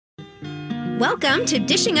Welcome to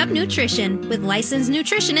Dishing Up Nutrition with licensed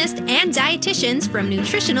nutritionists and dietitians from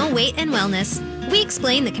Nutritional Weight and Wellness. We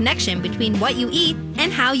explain the connection between what you eat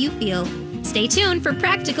and how you feel. Stay tuned for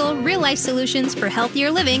practical, real-life solutions for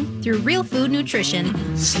healthier living through real food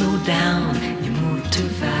nutrition. Slow down, you move too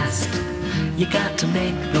fast. You got to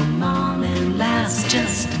make the morning last.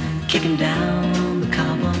 Just kicking down the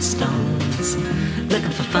cobblestones,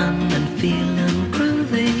 looking for fun and feeling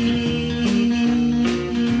groovy.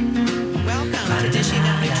 Welcome to Dishing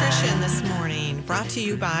Up Nutrition this morning, brought to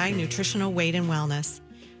you by Nutritional Weight and Wellness.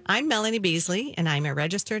 I'm Melanie Beasley, and I'm a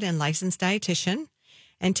registered and licensed dietitian.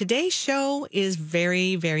 And today's show is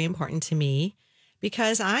very, very important to me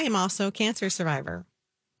because I am also a cancer survivor.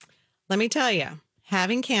 Let me tell you,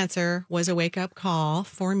 having cancer was a wake-up call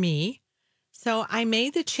for me. So I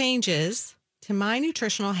made the changes to my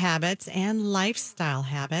nutritional habits and lifestyle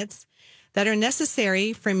habits that are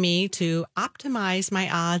necessary for me to optimize my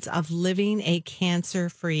odds of living a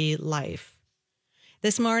cancer-free life.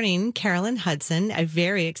 This morning, Carolyn Hudson, a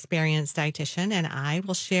very experienced dietitian, and I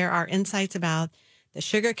will share our insights about the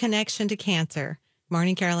sugar connection to cancer.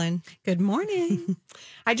 Morning, Carolyn. Good morning.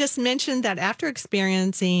 I just mentioned that after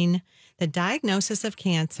experiencing the diagnosis of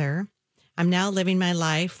cancer, I'm now living my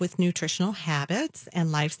life with nutritional habits and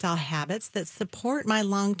lifestyle habits that support my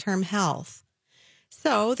long-term health.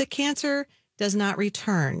 So the cancer does not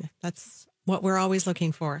return. That's what we're always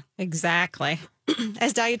looking for. Exactly.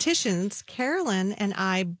 As dietitians, Carolyn and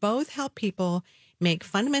I both help people make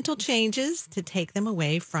fundamental changes to take them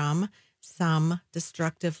away from some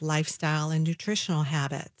destructive lifestyle and nutritional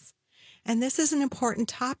habits. And this is an important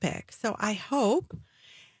topic. So I hope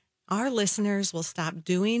our listeners will stop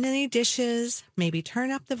doing any dishes, maybe turn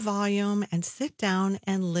up the volume and sit down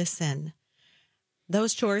and listen.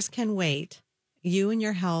 Those chores can wait. You and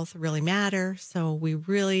your health really matter, so we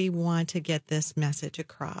really want to get this message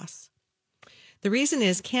across. The reason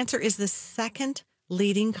is cancer is the second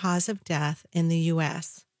leading cause of death in the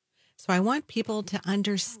U.S., so I want people to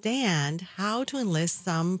understand how to enlist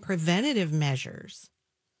some preventative measures.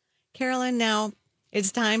 Carolyn, now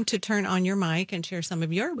it's time to turn on your mic and share some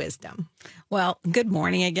of your wisdom. Well, good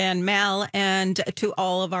morning again, Mel, and to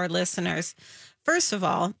all of our listeners. First of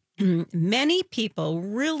all, many people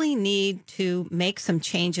really need to make some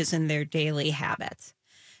changes in their daily habits.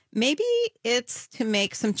 Maybe it's to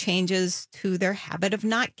make some changes to their habit of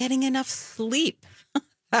not getting enough sleep.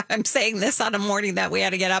 I'm saying this on a morning that we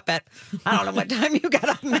had to get up at, I don't know what time you got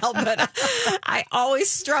up, Mel, but I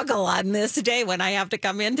always struggle on this day when I have to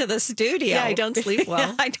come into the studio. Yeah, I don't sleep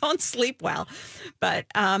well. I don't sleep well, but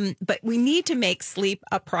we need to make sleep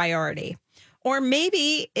a priority. Or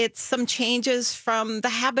maybe it's some changes from the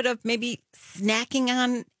habit of maybe snacking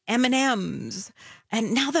on M&Ms.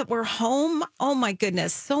 And now that we're home, oh my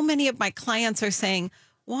goodness, so many of my clients are saying,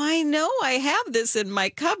 well, I know I have this in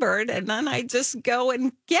my cupboard, and then I just go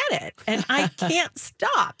and get it, and I can't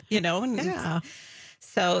stop, Yeah.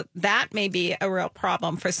 So that may be a real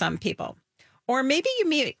problem for some people. Or maybe you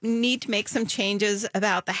may need to make some changes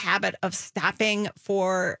about the habit of stopping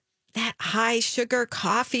for that high sugar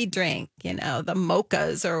coffee drink, the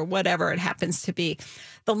mochas or whatever it happens to be.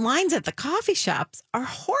 The lines at the coffee shops are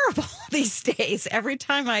horrible these days. Every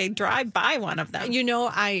time I drive by one of them.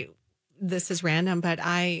 This is random, but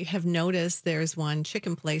I have noticed there's one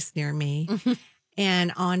chicken place near me.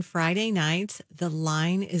 And on Friday nights, the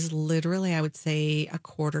line is literally, I would say, a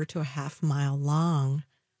quarter to a half mile long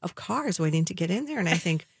of cars waiting to get in there. And I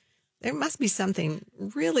think there must be something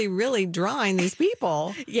really, really drawing these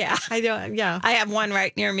people. Yeah. I have one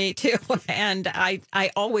right near me too. And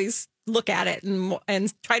I always look at it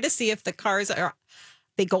and try to see if the cars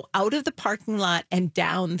they go out of the parking lot and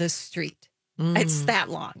down the street. It's that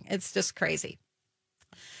long. It's just crazy.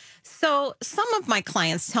 So some of my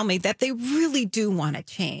clients tell me that they really do want to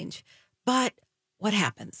change, but what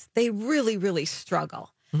happens? They really, really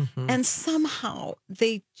struggle. Mm-hmm. And somehow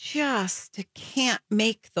they just can't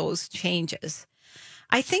make those changes.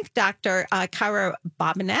 I think Dr. Kara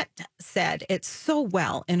Bobinet said it so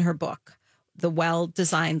well in her book, The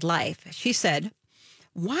Well-Designed Life. She said,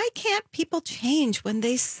 why can't people change when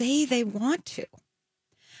they say they want to?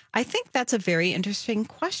 I think that's a very interesting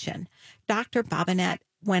question. Dr. Bobinet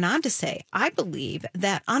went on to say, I believe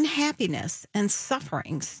that unhappiness and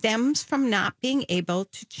suffering stems from not being able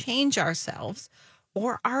to change ourselves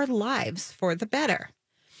or our lives for the better.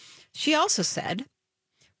 She also said,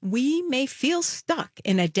 we may feel stuck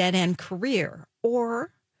in a dead-end career,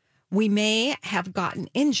 or we may have gotten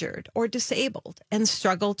injured or disabled and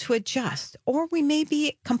struggle to adjust, or we may be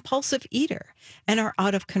a compulsive eater and are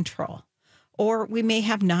out of control. Or we may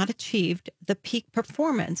have not achieved the peak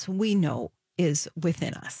performance we know is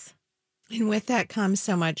within us. And with that comes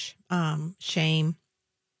so much shame,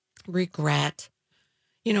 regret,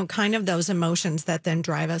 kind of those emotions that then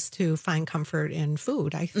drive us to find comfort in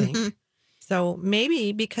food, I think. Mm-hmm. So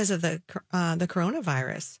maybe because of the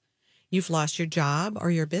coronavirus, you've lost your job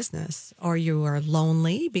or your business, or you are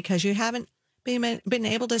lonely because you haven't been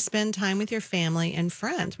able to spend time with your family and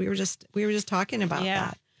friends. We were just talking about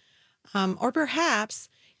that. Or perhaps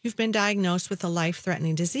you've been diagnosed with a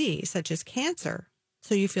life-threatening disease such as cancer,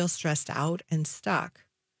 so you feel stressed out and stuck.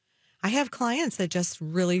 I have clients that just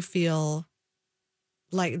really feel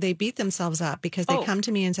like they beat themselves up because they come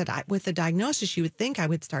to me and said, with the diagnosis, you would think I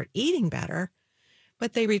would start eating better,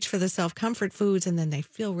 but they reach for the self-comfort foods and then they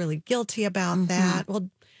feel really guilty about that. Well,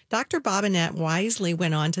 Dr. Bobbinet wisely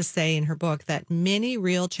went on to say in her book that many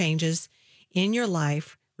real changes in your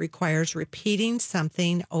life requires repeating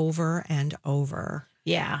something over and over.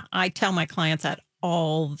 Yeah, I tell my clients that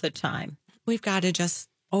all the time. We've got to just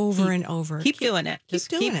over and over. Keep doing it. Just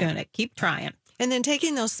keep doing it. Keep trying. And then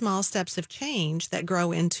taking those small steps of change that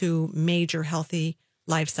grow into major healthy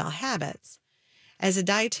lifestyle habits. As a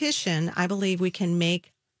dietitian, I believe we can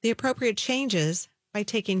make the appropriate changes by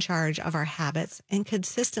taking charge of our habits and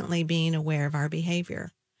consistently being aware of our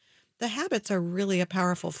behavior. The habits are really a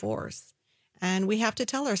powerful force, and we have to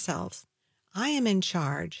tell ourselves, I am in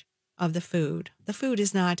charge of the food. The food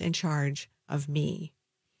is not in charge of me.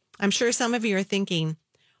 I'm sure some of you are thinking,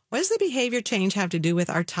 what does the behavior change have to do with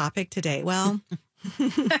our topic today? Well,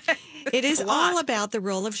 it is all about the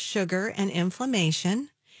role of sugar and inflammation,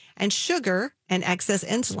 and sugar and excess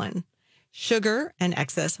insulin, sugar and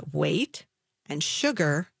excess weight, and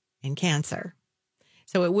sugar and cancer.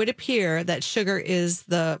 So it would appear that sugar is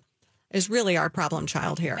really our problem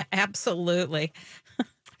child here. Absolutely.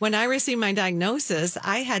 When I received my diagnosis,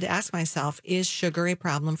 I had to ask myself, is sugar a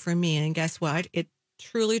problem for me? And guess what? It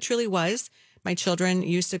truly, truly was. My children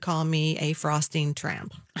used to call me a frosting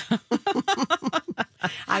tramp.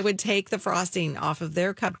 I would take the frosting off of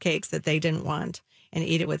their cupcakes that they didn't want and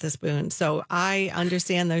eat it with a spoon. So I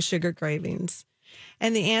understand those sugar cravings.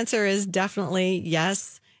 And the answer is definitely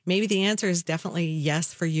yes. Maybe the answer is definitely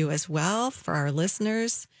yes for you as well. For our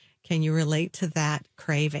listeners, can you relate to that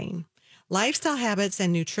craving? Lifestyle habits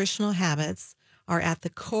and nutritional habits are at the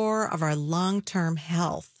core of our long-term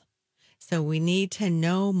health. So we need to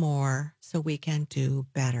know more so we can do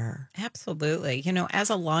better. Absolutely. As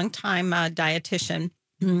a longtime dietitian,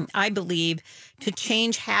 I believe to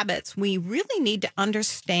change habits, we really need to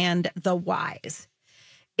understand the whys.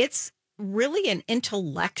 It's really an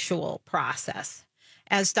intellectual process.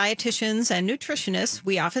 As dietitians and nutritionists,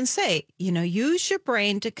 we often say, use your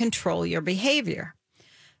brain to control your behavior.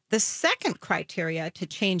 The second criteria to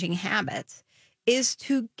changing habits is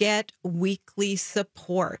to get weekly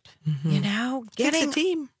support. Getting a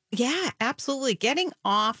team. Yeah, absolutely. Getting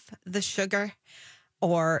off the sugar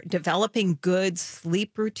or developing good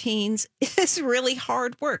sleep routines is really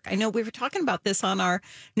hard work. I know we were talking about this on our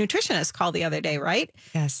nutritionist call the other day, right?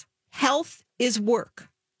 Yes. Health is work.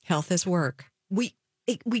 Health is work. We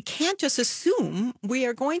can't just assume we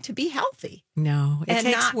are going to be healthy. No, it and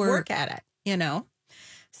takes not work at it,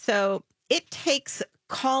 So it takes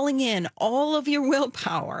calling in all of your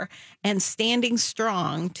willpower and standing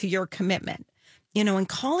strong to your commitment. And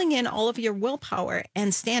calling in all of your willpower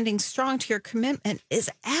and standing strong to your commitment is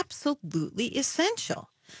absolutely essential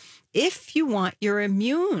if you want your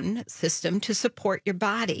immune system to support your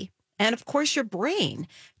body and, of course, your brain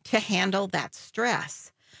to handle that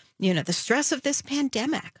stress, the stress of this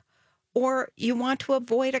pandemic, or you want to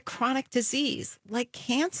avoid a chronic disease like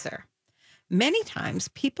cancer. Many times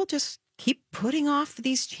people just keep putting off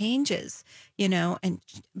these changes, and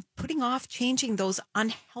putting off changing those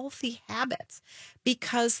unhealthy habits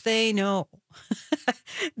because they know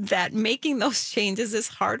that making those changes is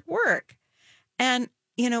hard work. And,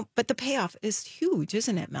 but the payoff is huge,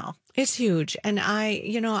 isn't it, Mel? It's huge. And I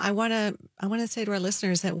want to say to our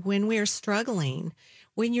listeners that when you're struggling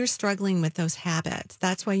with those habits,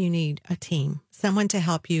 that's why you need a team, someone to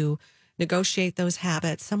help you negotiate those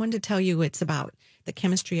habits, someone to tell you it's about the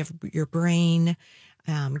chemistry of your brain,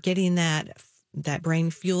 getting that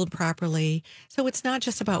brain fueled properly. So it's not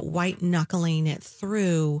just about white knuckling it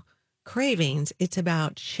through cravings. It's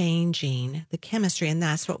about changing the chemistry. And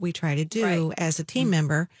that's what we try to do as a team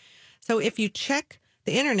member. So if you check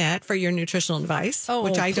the internet for your nutritional advice,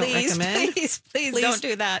 which I don't recommend, please don't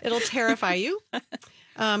do that. It'll terrify you.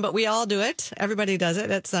 But we all do it. Everybody does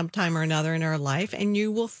it at some time or another in our life. And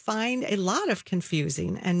you will find a lot of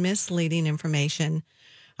confusing and misleading information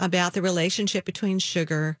about the relationship between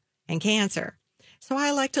sugar and cancer. So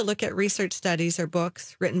I like to look at research studies or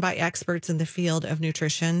books written by experts in the field of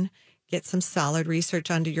nutrition, get some solid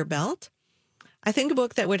research under your belt. I think a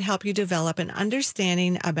book that would help you develop an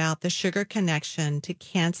understanding about the sugar connection to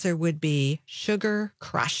cancer would be Sugar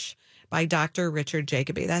Crush by Dr. Richard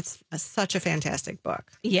Jacoby. That's such a fantastic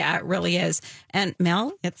book. Yeah, it really is. And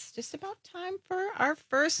Mel, it's just about time for our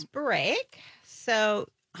first break. So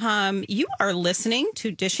you are listening to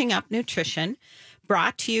Dishing Up Nutrition,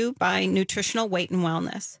 brought to you by Nutritional Weight and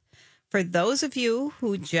Wellness. For those of you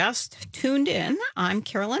who just tuned in, I'm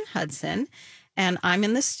Carolyn Hudson, and I'm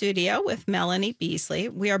in the studio with Melanie Beasley.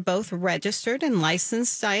 We are both registered and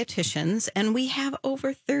licensed dietitians, and we have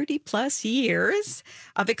over 30 plus years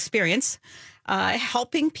of experience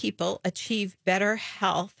helping people achieve better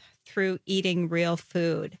health through eating real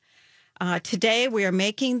food. Today, we are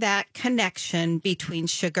making that connection between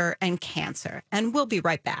sugar and cancer, and we'll be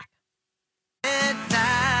right back. Welcome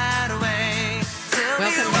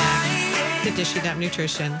back to Dishing Up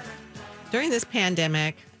Nutrition. During this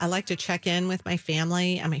pandemic, I like to check in with my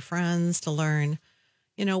family and my friends to learn,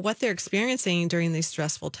 what they're experiencing during these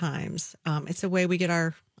stressful times. It's a way we get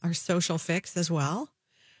our social fix as well.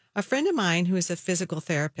 A friend of mine who is a physical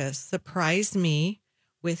therapist surprised me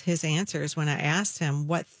with his answers when I asked him,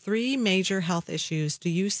 what 3 major health issues do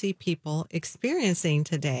you see people experiencing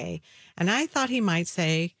today? And I thought he might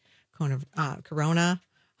say corona,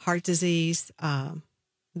 heart disease,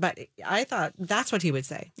 but I thought that's what he would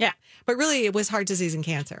say. Yeah. But really, it was heart disease and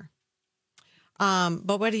cancer.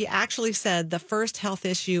 But what he actually said, the first health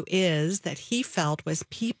issue is that he felt was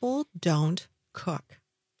people don't cook.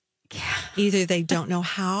 Yeah. Either they don't know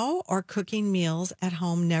how, or cooking meals at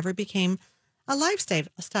home never became a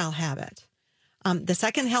lifestyle habit. The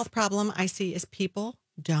second health problem I see is people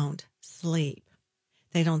don't sleep.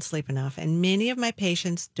 They don't sleep enough. And many of my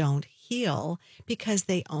patients don't heal because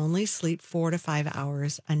they only sleep 4 to 5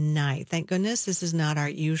 hours a night. Thank goodness this is not our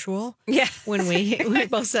usual. Yeah. When we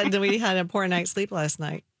both said that we had a poor night's sleep last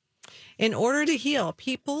night. In order to heal,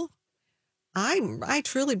 I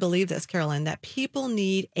truly believe this, Carolyn, that people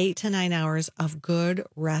need 8 to 9 hours of good,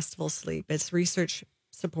 restful sleep. It's research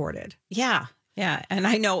supported. Yeah. Yeah. And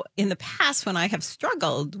I know in the past when I have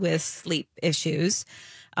struggled with sleep issues,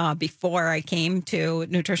 before I came to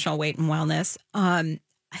Nutritional Weight and Wellness,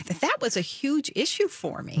 that was a huge issue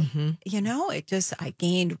for me. Mm-hmm. I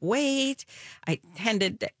gained weight. I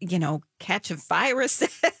tended to, catch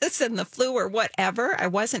viruses and the flu or whatever. I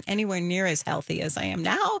wasn't anywhere near as healthy as I am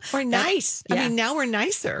now. We're nice. Yeah. I mean, now we're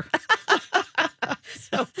nicer.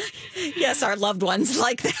 So, yes, our loved ones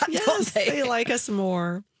like that, don't they? They like us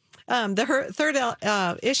more. The third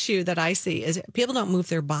issue that I see is people don't move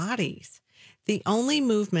their bodies. The only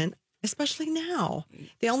movement, especially now,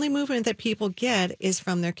 the only movement that people get is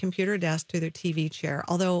from their computer desk to their TV chair.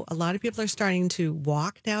 Although a lot of people are starting to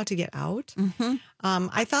walk now to get out. Mm-hmm.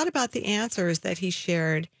 I thought about the answers that he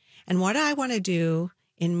shared and what I want to do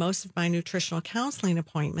in most of my nutritional counseling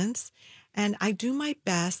appointments. And I do my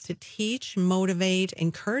best to teach, motivate,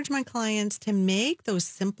 encourage my clients to make those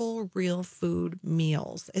simple, real food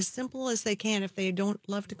meals as simple as they can if they don't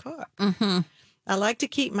love to cook. Mm-hmm. I like to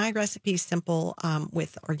keep my recipes simple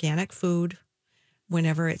with organic food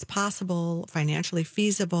whenever it's possible, financially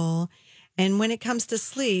feasible. And when it comes to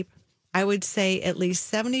sleep, I would say at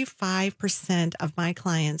least 75% of my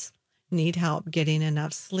clients need help getting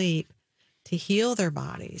enough sleep to heal their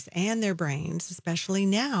bodies and their brains, especially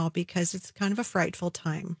now because it's kind of a frightful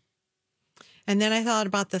time. And then I thought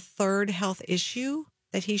about the third health issue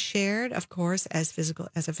that he shared, of course, as a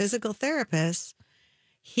physical therapist.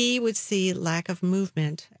 He would see lack of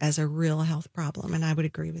movement as a real health problem, and I would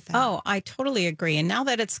agree with that. Oh, I totally agree. And now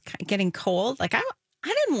that it's getting cold, I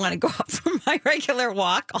didn't want to go out for my regular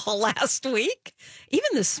walk all last week. Even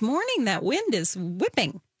this morning, that wind is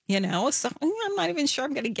whipping, so I'm not even sure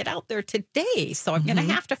I'm going to get out there today. So I'm going to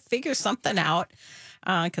have to figure something out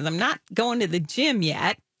because I'm not going to the gym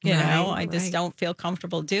yet. I just don't feel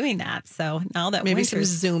comfortable doing that. So now that maybe some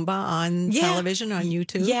Zumba on television, on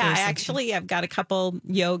YouTube. Yeah, I've got a couple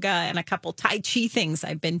yoga and a couple Tai Chi things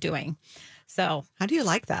I've been doing. So how do you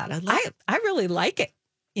like that? I really like it.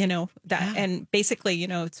 And basically,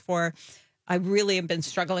 it's for. I really have been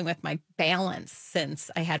struggling with my balance since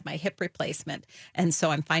I had my hip replacement, and so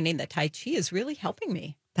I'm finding that Tai Chi is really helping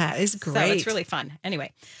me. That is great. So it's really fun.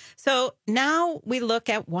 Anyway, so now we look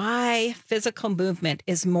at why physical movement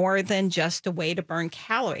is more than just a way to burn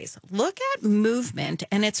calories. Look at movement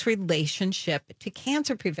and its relationship to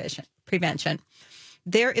cancer prevention.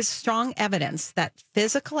 There is strong evidence that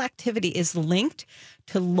physical activity is linked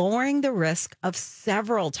to lowering the risk of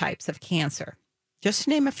several types of cancer. Just to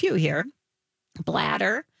name a few here: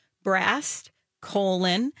 bladder, breast,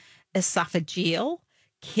 colon, esophageal,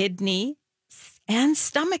 kidney, and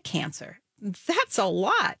stomach cancer. that's a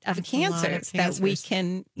lot of cancers that we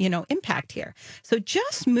can, impact here. So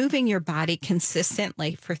just moving your body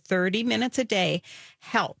consistently for 30 minutes a day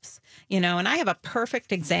helps, and I have a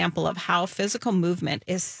perfect example of how physical movement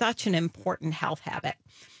is such an important health habit.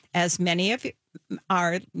 As many of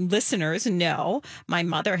our listeners know, my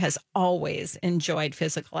mother has always enjoyed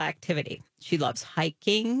physical activity. She loves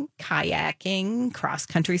hiking, kayaking,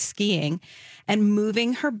 cross-country skiing, and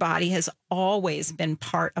moving her body has always been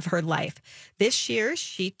part of her life. This year,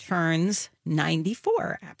 she turns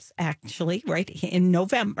 94, actually, right in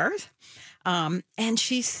November. And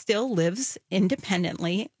she still lives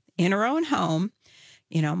independently in her own home.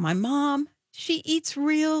 My mom, she eats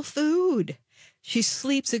real food. She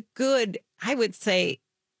sleeps a good, I would say,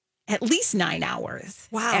 at least 9 hours.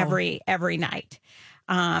 Wow. Every night.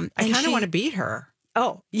 I kind of want to beat her.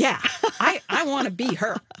 Oh, yeah. I want to be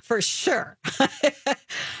her for sure.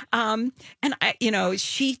 And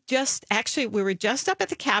she just actually, we were just up at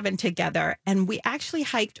the cabin together and we actually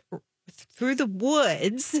hiked through the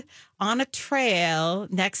woods on a trail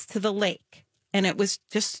next to the lake. And it was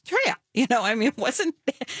just a trail, it wasn't,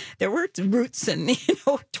 there were roots and,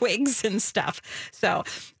 twigs and stuff. So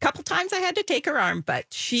a couple times I had to take her arm, but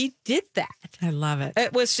she did that. I love it.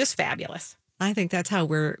 It was just fabulous. I think that's how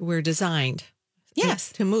we're designed.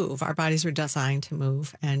 Yes. To move. Our bodies were designed to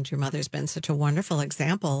move. And your mother's been such a wonderful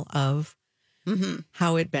example of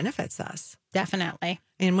how it benefits us. Definitely.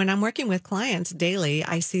 And when I'm working with clients daily,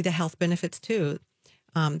 I see the health benefits too.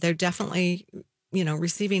 They're definitely,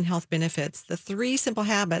 receiving health benefits. The 3 simple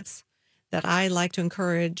habits that I like to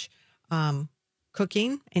encourage,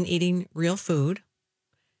 cooking and eating real food,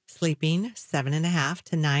 sleeping 7.5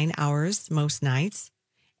 to 9 hours most nights,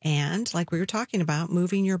 and like we were talking about,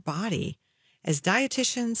 moving your body. As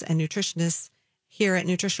dietitians and nutritionists here at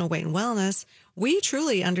Nutritional Weight and Wellness, we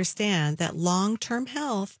truly understand that long-term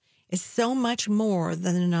health is so much more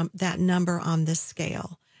than that number on this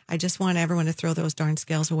scale. I just want everyone to throw those darn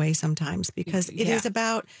scales away sometimes because it is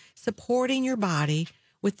about supporting your body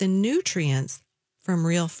with the nutrients from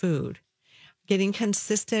real food, getting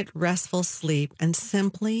consistent, restful sleep, and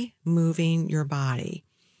simply moving your body.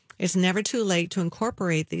 It's never too late to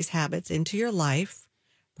incorporate these habits into your life.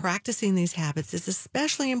 Practicing these habits is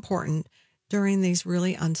especially important during these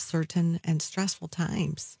really uncertain and stressful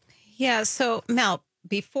times. Yeah. So, Mel,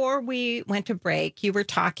 before we went to break, you were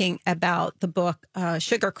talking about the book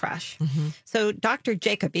Sugar Crush. So Dr.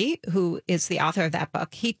 Jacoby, who is the author of that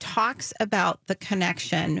book, he talks about the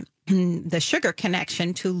connection, the sugar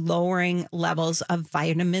connection to lowering levels of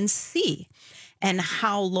vitamin C and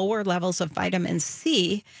how lower levels of vitamin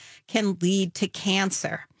C can lead to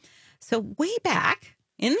cancer. So way back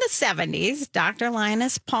in the 70s, Dr.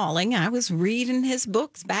 Linus Pauling, I was reading his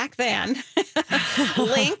books back then,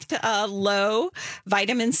 linked low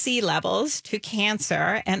vitamin C levels to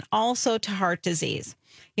cancer and also to heart disease.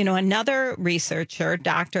 Another researcher,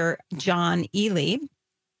 Dr. John Ely,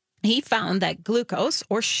 he found that glucose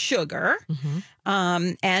or sugar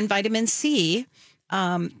and vitamin C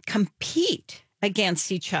compete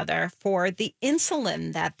against each other for the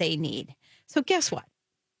insulin that they need. So guess what?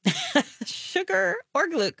 Sugar or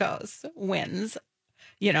glucose wins,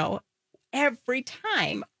 every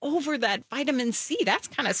time over that vitamin C. That's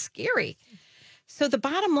kind of scary. So the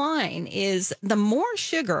bottom line is the more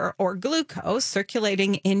sugar or glucose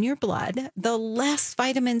circulating in your blood, the less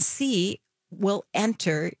vitamin C will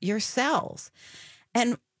enter your cells.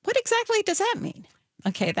 And what exactly does that mean?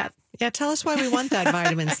 Okay, tell us why we want that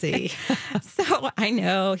vitamin C. So I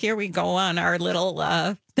know, here we go on our little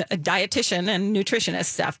dietitian and nutritionist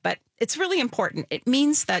stuff, but it's really important. It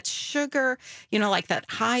means that sugar, like that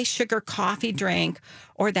high sugar coffee drink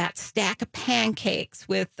or that stack of pancakes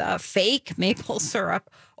with fake maple syrup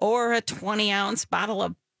or a 20-ounce bottle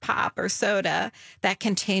of pop or soda that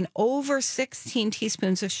contain over 16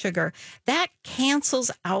 teaspoons of sugar, that cancels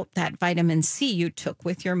out that vitamin C you took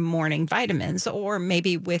with your morning vitamins or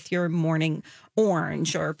maybe with your morning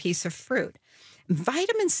orange or a piece of fruit.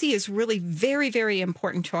 Vitamin C is really very, very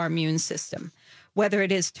important to our immune system, whether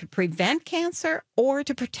it is to prevent cancer or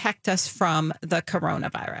to protect us from the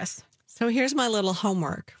coronavirus. So here's my little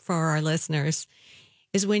homework for our listeners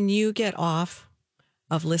is when you get off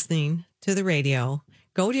of listening to the radio,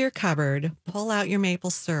 go to your cupboard, pull out your maple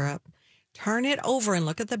syrup, turn it over and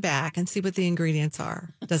look at the back and see what the ingredients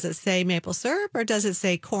are. Does it say maple syrup or does it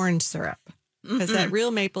say corn syrup? Because that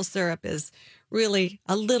real maple syrup is really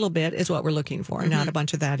a little bit is what we're looking for, not a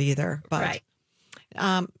bunch of that either. But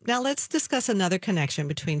right. Now let's discuss another connection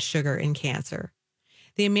between sugar and cancer.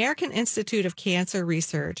 The American Institute of Cancer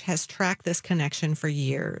Research has tracked this connection for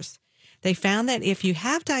years. They found that if you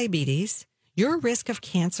have diabetes, your risk of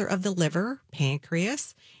cancer of the liver,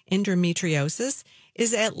 pancreas, endometriosis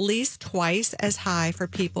is at least twice as high for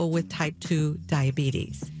people with type 2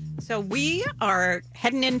 diabetes. So we are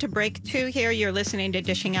heading into break 2 here. You're listening to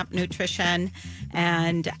Dishing Up Nutrition.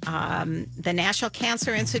 And the National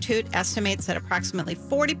Cancer Institute estimates that approximately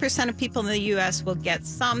 40% of people in the U.S. will get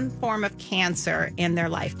some form of cancer in their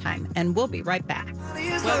lifetime. And we'll be right back.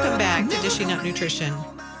 Welcome back to Dishing Up Nutrition.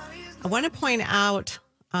 I want to point out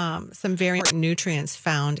some very important nutrients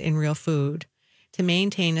found in real food. To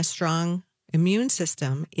maintain a strong immune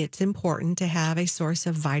system, it's important to have a source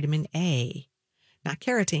of vitamin A. Not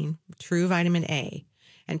carotene, true vitamin A.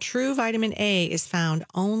 And true vitamin A is found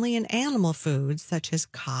only in animal foods such as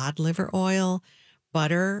cod liver oil,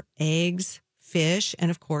 butter, eggs, fish,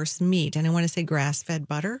 and of course, meat. And I want to say grass-fed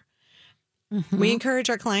butter. Mm-hmm. We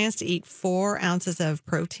encourage our clients to eat 4 ounces of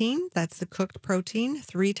protein. That's the cooked protein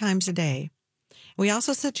 3 times a day. We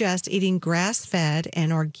also suggest eating grass-fed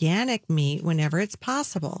and organic meat whenever it's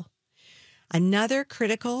possible. Another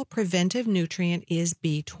critical preventive nutrient is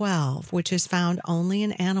B12, which is found only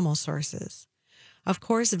in animal sources. Of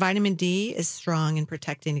course, vitamin D is strong in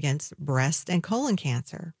protecting against breast and colon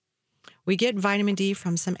cancer. We get vitamin D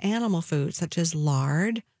from some animal foods such as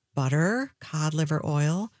lard, butter, cod liver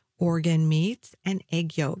oil, organ meats, and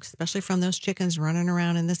egg yolks, especially from those chickens running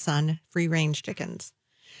around in the sun, free-range chickens.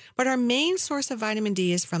 But our main source of vitamin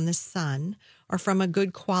D is from the sun or from a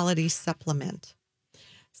good quality supplement.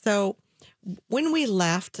 So when we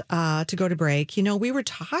left to go to break, we were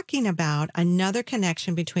talking about another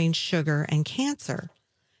connection between sugar and cancer.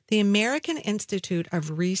 The American Institute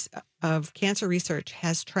of Cancer Research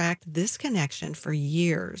has tracked this connection for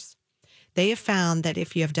years. They have found that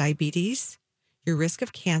if you have diabetes, your risk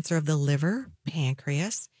of cancer of the liver,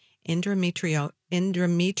 pancreas, endometrium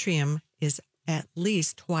is at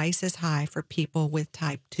least twice as high for people with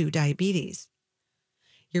type 2 diabetes.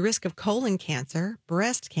 Your risk of colon cancer,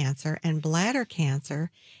 breast cancer, and bladder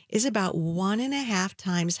cancer is about 1.5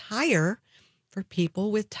 times higher for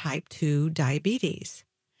people with type 2 diabetes.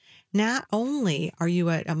 Not only are you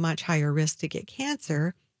at a much higher risk to get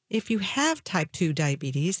cancer if you have type 2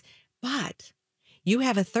 diabetes, but you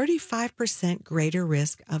have a 35% greater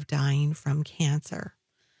risk of dying from cancer.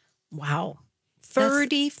 Wow.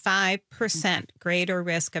 35% greater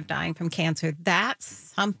risk of dying from cancer. That's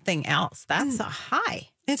something else. That's a high.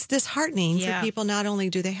 It's disheartening for people. Not only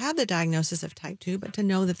do they have the diagnosis of type 2, but to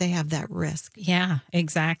know that they have that risk. Yeah,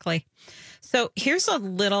 exactly. So here's a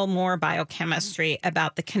little more biochemistry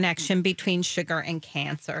about the connection between sugar and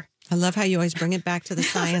cancer. I love how you always bring it back to the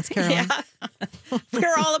science, Carolyn.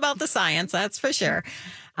 We're all about the science, that's for sure.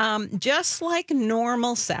 Just like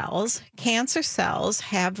normal cells, cancer cells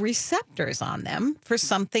have receptors on them for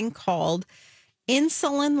something called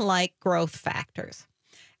insulin-like growth factors.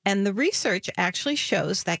 And the research actually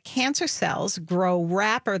shows that cancer cells grow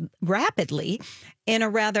rapidly in a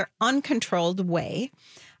rather uncontrolled way.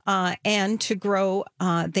 And to grow,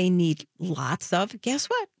 they need lots of, guess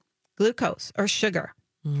what? Glucose or sugar.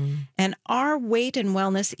 Mm. And our weight and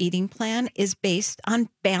wellness eating plan is based on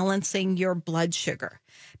balancing your blood sugar.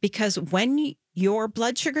 Because when your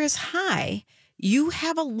blood sugar is high, you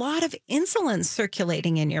have a lot of insulin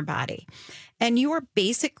circulating in your body. And you are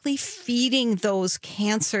basically feeding those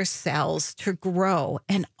cancer cells to grow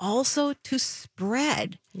and also to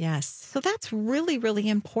spread. Yes. So that's really, really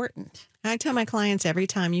important. I tell my clients every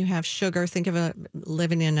time you have sugar, think of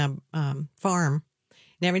living in a farm.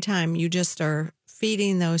 And every time you just are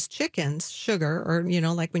feeding those chickens sugar, or,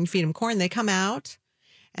 like when you feed them corn, they come out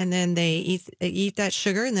and then they eat that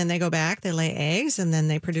sugar, and then they go back, they lay eggs, and then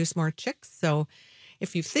they produce more chicks. So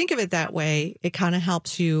if you think of it that way, it kind of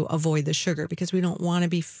helps you avoid the sugar because we don't want to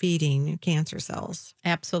be feeding cancer cells.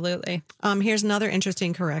 Absolutely. Here's another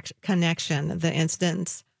interesting connection. The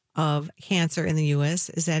incidence of cancer in the U.S.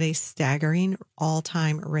 is at a staggering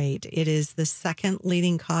all-time rate. It is the second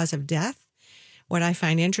leading cause of death. What I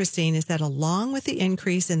find interesting is that along with the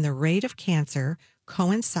increase in the rate of cancer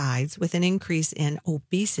coincides with an increase in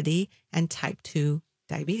obesity and type 2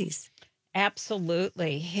 diabetes.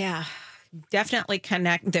 Absolutely. Yeah. Definitely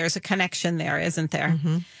there's a connection there, isn't there?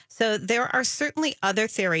 Mm-hmm. So there are certainly other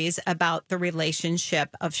theories about the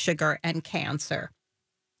relationship of sugar and cancer.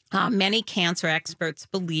 Many cancer experts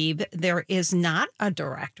believe there is not a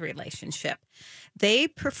direct relationship. They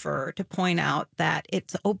prefer to point out that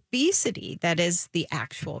it's obesity that is the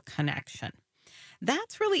actual connection.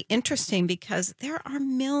 That's really interesting because there are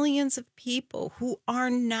millions of people who are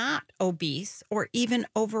not obese or even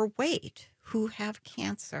overweight who have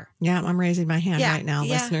cancer. Yeah, I'm raising my hand right now,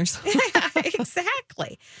 listeners.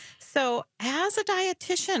 Exactly. So as a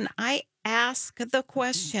dietitian, I ask the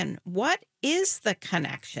question, what is the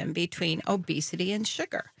connection between obesity and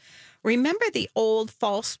sugar? Remember the old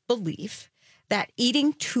false belief that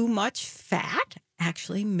eating too much fat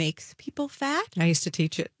actually makes people fat? I used to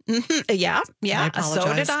teach it. Yeah. I apologize.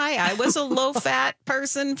 So did I. I was a low-fat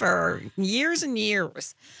person for years and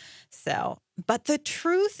years. So, but the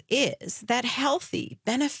truth is that healthy,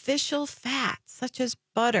 beneficial fats such as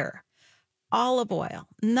butter, olive oil,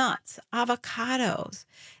 nuts, avocados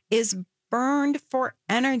is burned for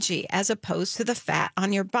energy as opposed to the fat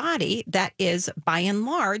on your body that is by and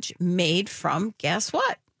large made from, guess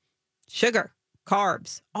what? Sugar,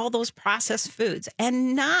 carbs, all those processed foods,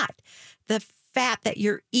 and not the fat that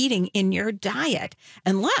you're eating in your diet,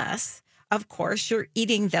 unless, of course, you're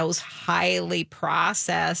eating those highly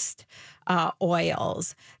processed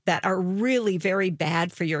oils that are really very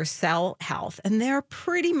bad for your cell health. And they're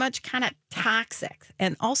pretty much kind of toxic.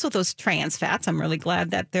 And also those trans fats, I'm really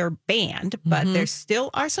glad that they're banned, but there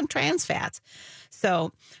still are some trans fats.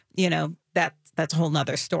 So, that's a whole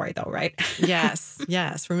nother story though, right?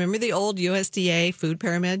 Yes. Remember the old USDA food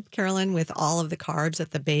pyramid, Carolyn, with all of the carbs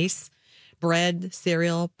at the base? Bread,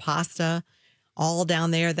 cereal, pasta, all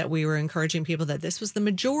down there, that we were encouraging people that this was the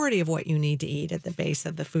majority of what you need to eat at the base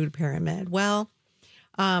of the food pyramid. Well,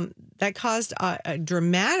 that caused a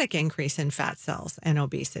dramatic increase in fat cells and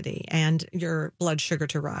obesity and your blood sugar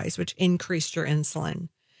to rise, which increased your insulin.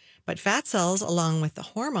 But fat cells, along with the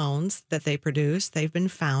hormones that they produce, they've been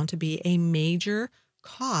found to be a major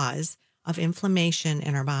cause of inflammation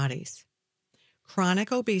in our bodies.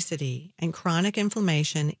 Chronic obesity and chronic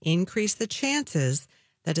inflammation increase the chances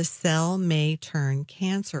that a cell may turn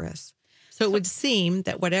cancerous. So it would seem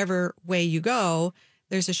that whatever way you go,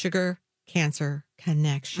 there's a sugar-cancer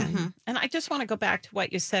connection. And I just want to go back to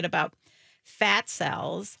what you said about fat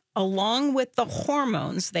cells along with the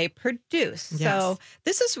hormones they produce. Yes. So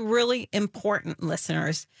this is really important,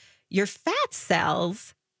 listeners. Your fat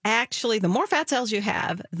cells, actually, the more fat cells you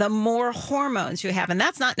have, the more hormones you have. And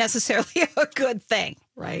that's not necessarily a good thing.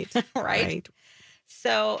 Right. Right.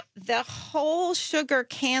 So the whole sugar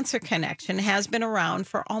cancer connection has been around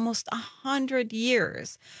for almost 100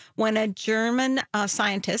 years. When a German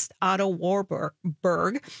scientist, Otto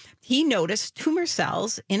Warburg, he noticed tumor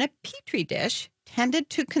cells in a petri dish tended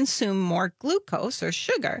to consume more glucose or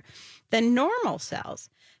sugar than normal cells.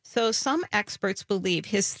 So some experts believe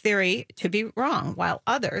his theory to be wrong, while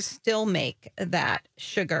others still make that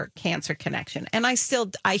sugar cancer connection. And I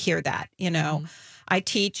hear that, I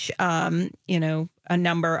teach, a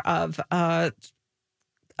number of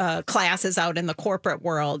classes out in the corporate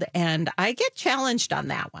world, and I get challenged on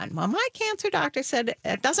that one. Well, my cancer doctor said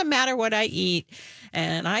it doesn't matter what I eat,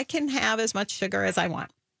 and I can have as much sugar as I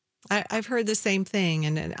want. I've heard the same thing,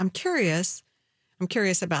 and I'm curious. I'm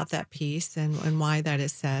curious about that piece and why that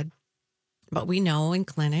is said. But we know in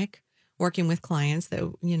clinic, working with clients,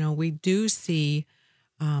 that, we do see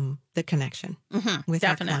the connection with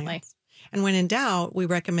our Definitely. clients. And when in doubt, we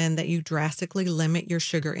recommend that you drastically limit your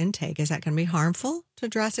sugar intake. Is that going to be harmful to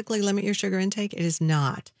drastically limit your sugar intake? It is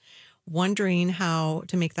not. Wondering how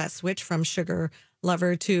to make that switch from sugar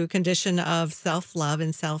lover to condition of self-love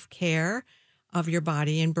and self-care of your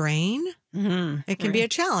body and brain. It can be a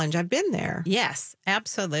challenge. I've been there. Yes,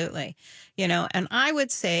 absolutely. And I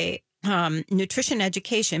would say nutrition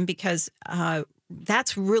education, because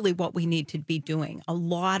that's really what we need to be doing. A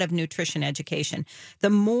lot of nutrition education. The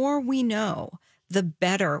more we know, the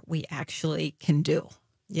better we actually can do.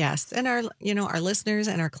 Yes. And our listeners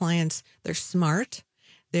and our clients, they're smart.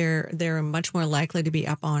 They're much more likely to be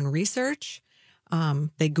up on research.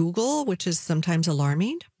 They Google, which is sometimes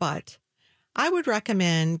alarming, but I would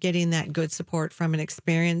recommend getting that good support from an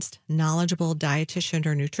experienced, knowledgeable dietitian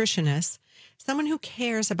or nutritionist, someone who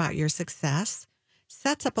cares about your success,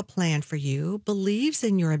 sets up a plan for you, believes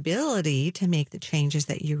in your ability to make the changes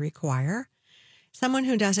that you require, someone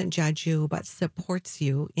who doesn't judge you but supports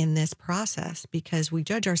you in this process, because we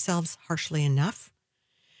judge ourselves harshly enough.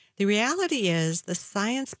 The reality is the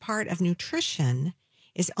science part of nutrition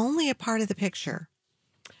is only a part of the picture.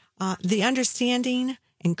 The understanding,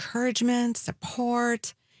 encouragement,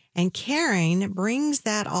 support, and caring brings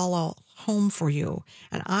that all home for you.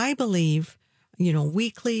 And I believe,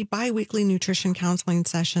 weekly, bi-weekly nutrition counseling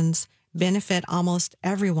sessions benefit almost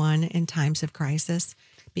everyone in times of crisis,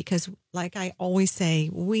 because like I always say,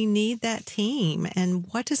 we need that team. And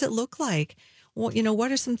what does it look like? Well,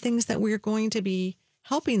 what are some things that we're going to be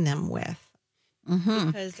helping them with?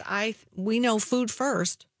 Because we know food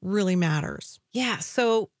first really matters. Yeah.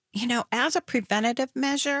 So, as a preventative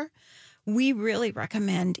measure, we really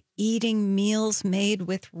recommend eating meals made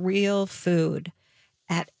with real food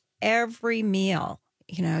at every meal.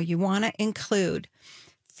 you want to include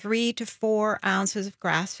 3 to 4 ounces of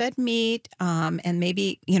grass-fed meat. And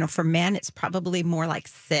maybe, for men, it's probably more like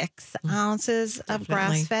 6 ounces of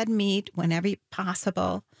grass-fed meat whenever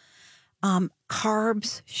possible.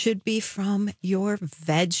 Carbs should be from your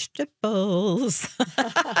vegetables.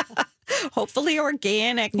 Hopefully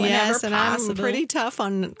organic whenever yes, and possible. I'm pretty tough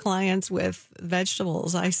on clients with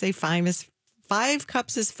vegetables. I say 5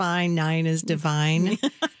 cups is fine, 9 is divine.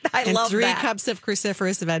 I and love 3 that. cups of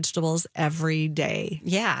cruciferous vegetables every day.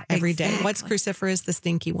 Yeah, every day. exactly. What's cruciferous? The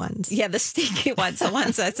stinky ones. Yeah, the stinky ones, the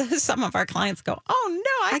ones that some of our clients go, oh,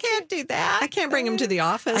 no, I can't do that. I can't bring them to the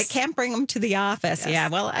office. I can't bring them to the office. Yes. Yeah,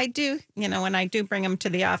 well, I do. When I do bring them to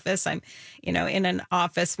the office, I'm, in an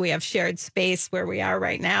office. We have shared space where we are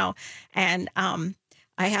right now. And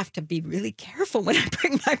I have to be really careful when I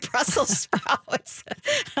bring my Brussels sprouts.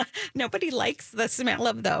 Nobody likes the smell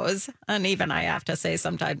of those. And even I have to say,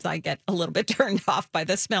 sometimes I get a little bit turned off by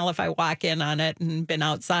the smell if I walk in on it and been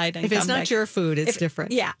outside. And if it's come not back. your food, it's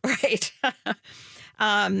different. Yeah, right.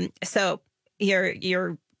 So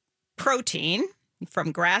your protein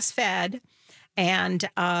from grass-fed and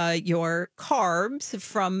your carbs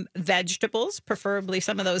from vegetables, preferably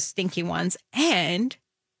some of those stinky ones, and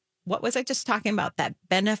what was I just talking about? That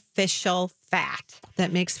beneficial fat.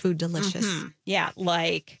 That makes food delicious. Mm-hmm. Yeah,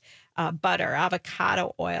 like butter,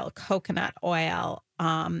 avocado oil, coconut oil,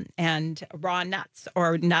 and raw nuts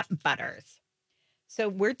or nut butters. So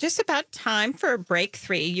we're just about time for break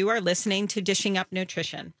 3. You are listening to Dishing Up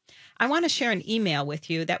Nutrition. I want to share an email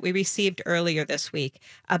with you that we received earlier this week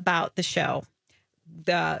about the show.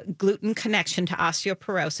 The gluten connection to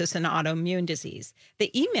osteoporosis and autoimmune disease.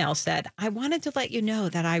 The email said, I wanted to let you know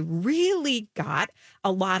that I really got a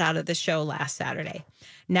lot out of the show last Saturday.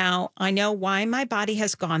 Now, I know why my body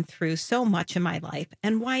has gone through so much in my life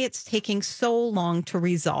and why it's taking so long to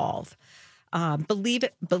resolve. Believe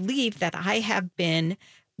that I have been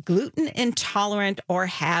gluten intolerant or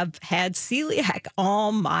have had celiac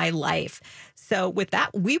all my life. So with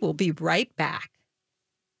that, we will be right back.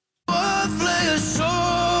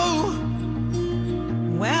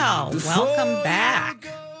 Well, welcome back.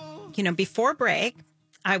 Before break,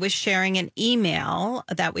 I was sharing an email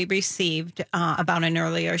that we received about an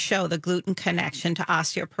earlier show, the gluten connection to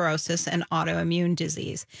osteoporosis and autoimmune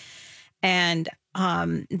disease. And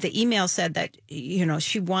the email said that,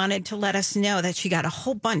 she wanted to let us know that she got a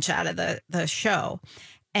whole bunch out of the show.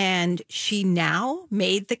 And she now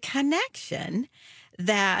made the connection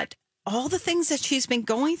that all the things that she's been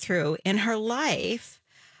going through in her life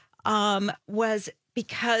was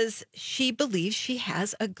because she believes she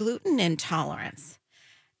has a gluten intolerance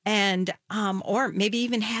and or maybe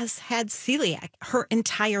even has had celiac her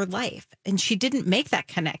entire life. And she didn't make that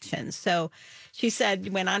connection. So she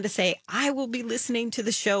went on to say, I will be listening to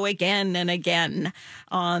the show again and again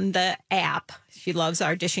on the app. She loves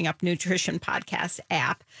our Dishing Up Nutrition podcast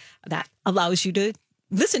app that allows you to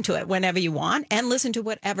listen to it whenever you want and listen to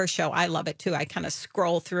whatever show. I love it too. I kind of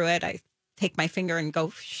scroll through it. I take my finger and go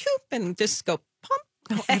shoop and just go pump.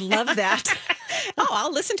 Oh, I love that.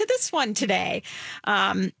 I'll listen to this one today.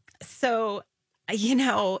 So,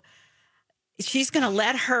 she's going to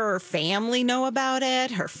let her family know about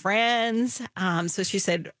it, her friends. So she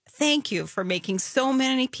said, thank you for making so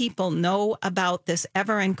many people know about this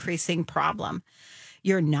ever increasing problem.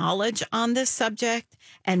 Your knowledge on this subject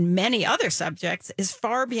and many other subjects is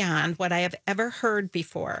far beyond what I have ever heard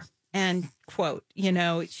before. And quote,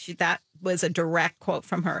 that was a direct quote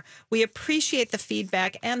from her. We appreciate the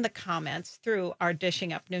feedback and the comments through our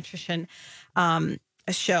Dishing Up Nutrition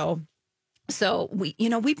show. So we've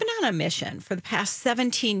been on a mission for the past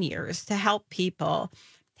 17 years to help people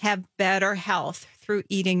have better health through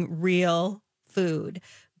eating real food,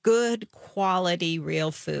 good quality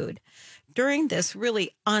real food. During this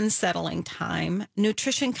really unsettling time,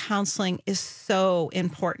 nutrition counseling is so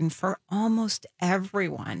important for almost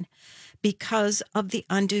everyone because of the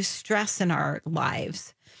undue stress in our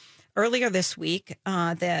lives. Earlier this week,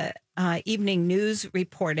 the Evening News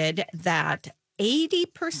reported that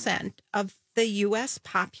 80% of the U.S.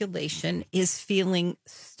 population is feeling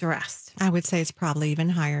stressed. I would say it's probably even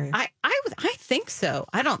higher. I think so.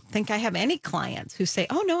 I don't think I have any clients who say,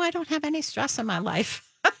 oh, no, I don't have any stress in my life.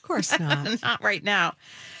 Of course not. Not right now.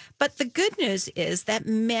 But the good news is that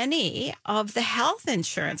many of the health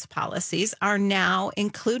insurance policies are now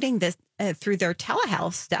including this through their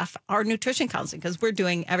telehealth stuff, our nutrition counseling, because we're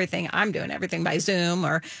doing everything. I'm doing everything by Zoom,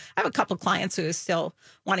 or I have a couple of clients who still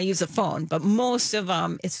want to use a phone, but most of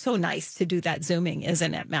them, it's so nice to do that Zooming,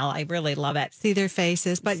 isn't it, Mel? I really love it. See their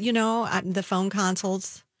faces. But, the phone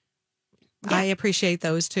consults, I appreciate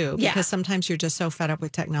those too, because Yeah. sometimes you're just so fed up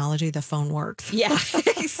with technology, the phone works. Yeah,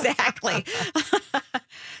 exactly.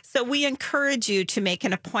 So we encourage you to make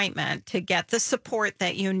an appointment to get the support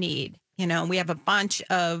that you need. You know, we have a bunch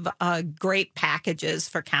of great packages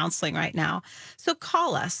for counseling right now. So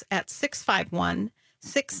call us at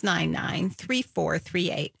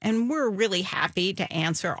 651-699-3438. And we're really happy to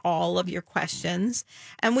answer all of your questions.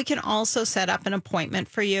 And we can also set up an appointment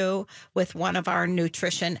for you with one of our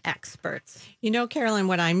nutrition experts. You know, Carolyn,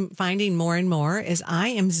 what I'm finding more and more is I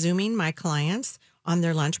am Zooming my clients on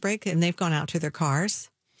their lunch break, and they've gone out to their cars.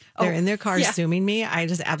 They're in their cars yeah. Zooming me. I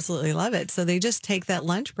just absolutely love it. So they just take that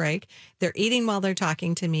lunch break. They're eating while they're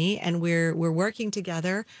talking to me, and we're working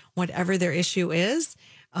together, whatever their issue is,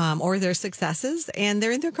 or their successes, and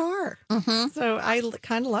they're in their car. So I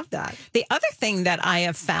kind of love that. The other thing that I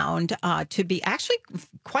have found to be actually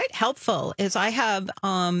quite helpful is I have,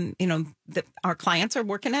 our clients are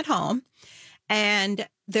working at home and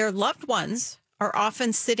their loved ones are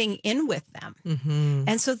often sitting in with them.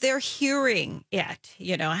 And so they're hearing it.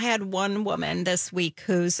 You know, I had one woman this week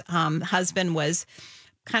whose husband was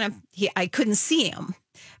I couldn't see him,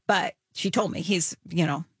 but she told me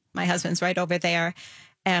my husband's right over there.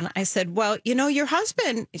 And I said, well, your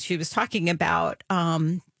husband, she was talking about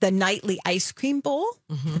the nightly ice cream bowl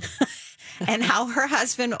and how her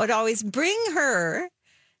husband would always bring her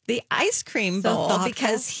the ice cream bowl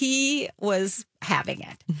because he was having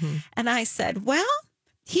it. And I said, well,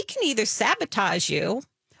 he can either sabotage you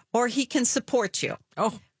or he can support you.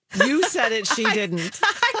 Oh, you said it. She didn't.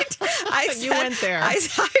 You went there. I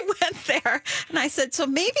went there. And I said, so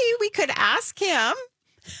maybe we could ask him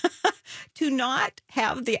to not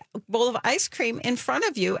have the bowl of ice cream in front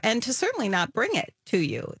of you and to certainly not bring it to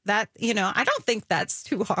you. That, I don't think that's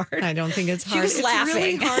too hard. I don't think it's hard. She was it's laughing.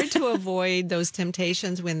 really hard to avoid those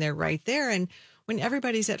temptations when they're right there. And when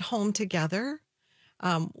everybody's at home together,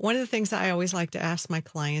 one of the things I always like to ask my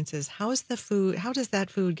clients is, how's the food? How does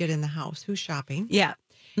that food get in the house? Who's shopping? Yeah.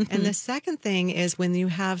 And the second thing is when you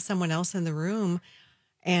have someone else in the room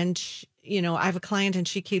and, I have a client and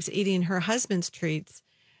she keeps eating her husband's treats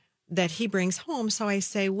that he brings home. So I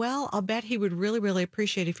say, well, I'll bet he would really, really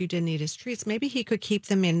appreciate if you didn't eat his treats. Maybe he could keep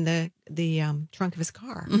them in the trunk of his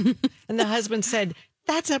car. And the husband said,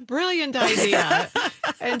 that's a brilliant idea.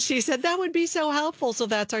 And she said, that would be so helpful. So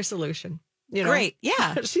that's our solution. Great.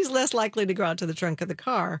 Yeah. She's less likely to go out to the trunk of the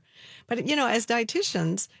car. But, as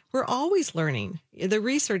dietitians, we're always learning. The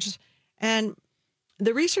research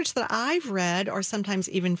that I've read, or sometimes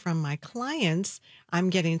even from my clients, I'm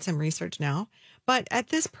getting some research now. But at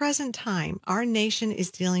this present time, our nation is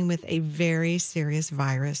dealing with a very serious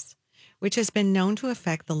virus, which has been known to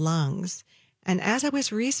affect the lungs. And as I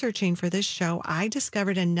was researching for this show, I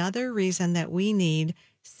discovered another reason that we need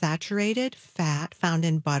saturated fat found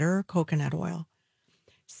in butter or coconut oil.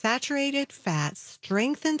 Saturated fat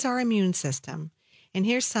strengthens our immune system. And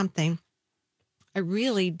here's something I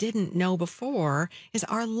really didn't know before is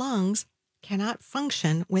our lungs cannot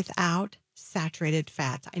function without saturated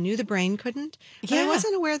fats. I knew the brain couldn't, but I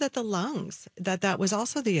wasn't aware that the lungs, that was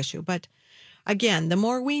also the issue. But again, the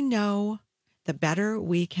more we know, the better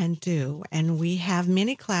we can do. And we have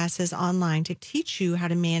many classes online to teach you how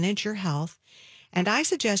to manage your health. And I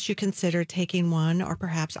suggest you consider taking one or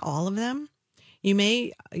perhaps all of them. You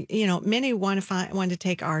may, many want to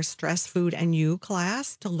take our Stress, Food, and You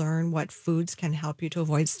class to learn what foods can help you to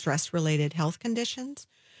avoid stress-related health conditions,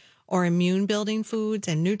 or immune-building foods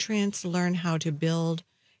and nutrients to learn how to build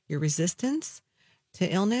your resistance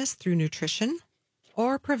to illness through nutrition,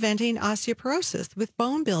 or preventing osteoporosis with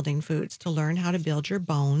bone-building foods to learn how to build your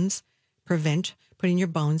bones, prevent putting your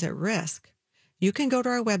bones at risk. You can go to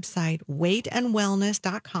our website,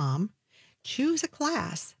 weightandwellness.com, choose a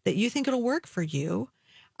class that you think it'll work for you.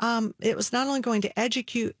 It was not only going to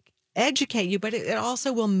educate you, but it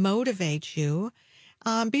also will motivate you.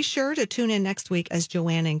 Be sure to tune in next week as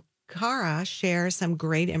Joanne and Cara share some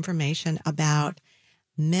great information about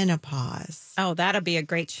menopause. Oh, that'll be a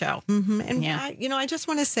great show. And I just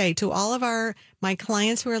want to say to all of my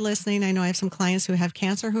clients who are listening, I know I have some clients who have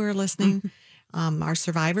cancer who are listening, our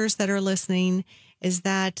survivors that are listening, is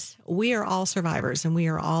that we are all survivors and we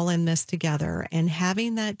are all in this together. And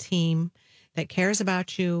having that team that cares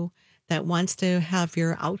about you, that wants to have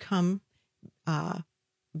your outcome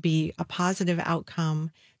be a positive outcome,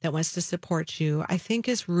 that wants to support you, I think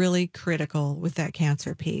is really critical with that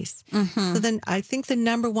cancer piece. So then I think the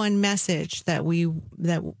number one message that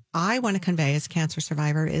I want to convey as a cancer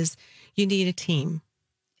survivor is you need a team.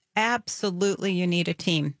 Absolutely. You need a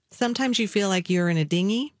team. Sometimes you feel like you're in a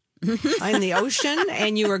dinghy in the ocean,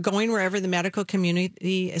 and you are going wherever the medical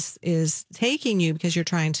community is taking you because you're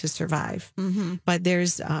trying to survive. But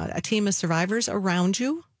there's a team of survivors around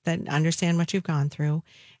you that understand what you've gone through.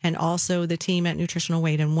 And also the team at Nutritional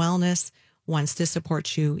Weight and Wellness wants to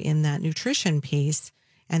support you in that nutrition piece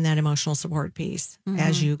and that emotional support piece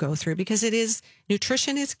as you go through, because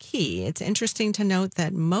nutrition is key. It's interesting to note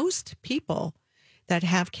that most people that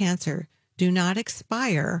have cancer do not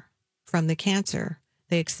expire from the cancer.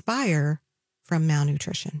 They expire from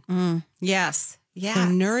malnutrition. Yes. Yeah. So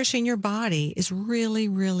nourishing your body is really,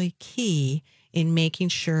 really key in making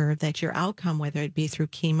sure that your outcome, whether it be through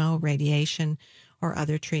chemo, radiation, or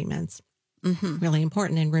other treatments, really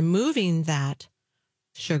important. And removing that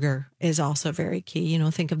sugar is also very key.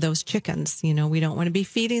 Think of those chickens. We don't want to be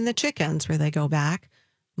feeding the chickens where they go back,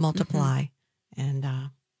 multiply, and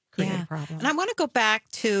create a problem. And I want to go back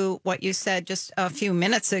to what you said just a few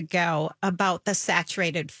minutes ago about the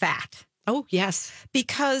saturated fat. Oh, yes.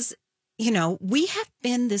 Because, we have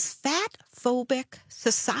been this fat phobic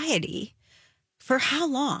society for how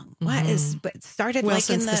long? It started like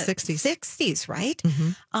in the 60s. 60s, right?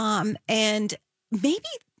 And maybe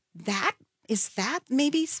that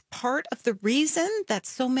maybe part of the reason that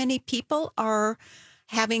so many people are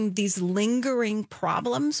having these lingering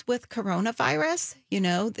problems with coronavirus.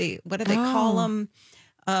 What do they call them?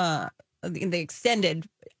 The extended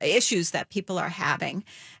issues that people are having.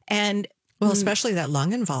 And especially that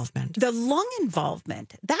lung involvement. The lung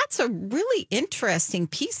involvement. That's a really interesting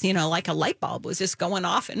piece. Like a light bulb was just going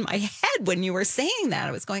off in my head when you were saying that.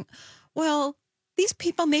 I was going, well, these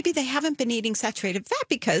people, maybe they haven't been eating saturated fat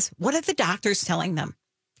because what are the doctors telling them?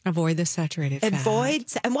 Avoid the saturated fat.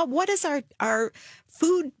 And what is our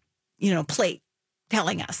food, plate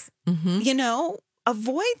telling us?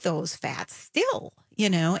 Avoid those fats still,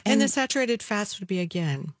 And the saturated fats would be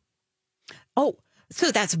again. Oh, so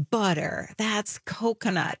that's butter, that's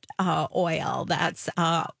coconut oil, that's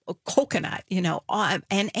coconut,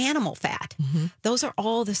 and animal fat. Those are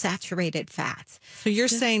all the saturated fats. So you're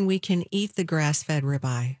saying we can eat the grass-fed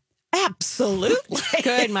ribeye? Absolutely.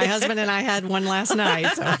 Good. My husband and I had one last night.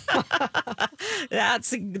 So.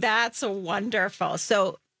 That's wonderful.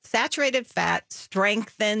 So saturated fat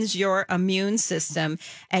strengthens your immune system,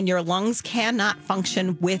 and your lungs cannot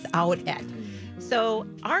function without it. So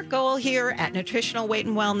our goal here at Nutritional Weight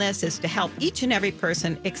and Wellness is to help each and every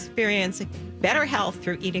person experience better health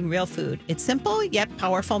through eating real food. It's simple yet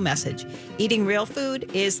powerful message. Eating real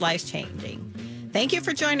food is life-changing. Thank you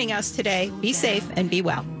for joining us today. Be safe and be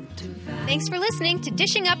well. Thanks for listening to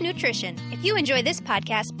Dishing Up Nutrition. If you enjoy this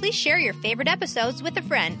podcast, please share your favorite episodes with a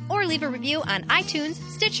friend or leave a review on iTunes,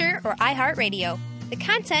 Stitcher, or iHeartRadio. The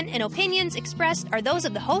content and opinions expressed are those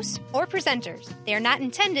of the hosts or presenters. They are not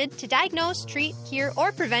intended to diagnose, treat, cure,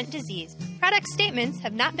 or prevent disease. Product statements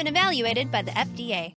have not been evaluated by the FDA.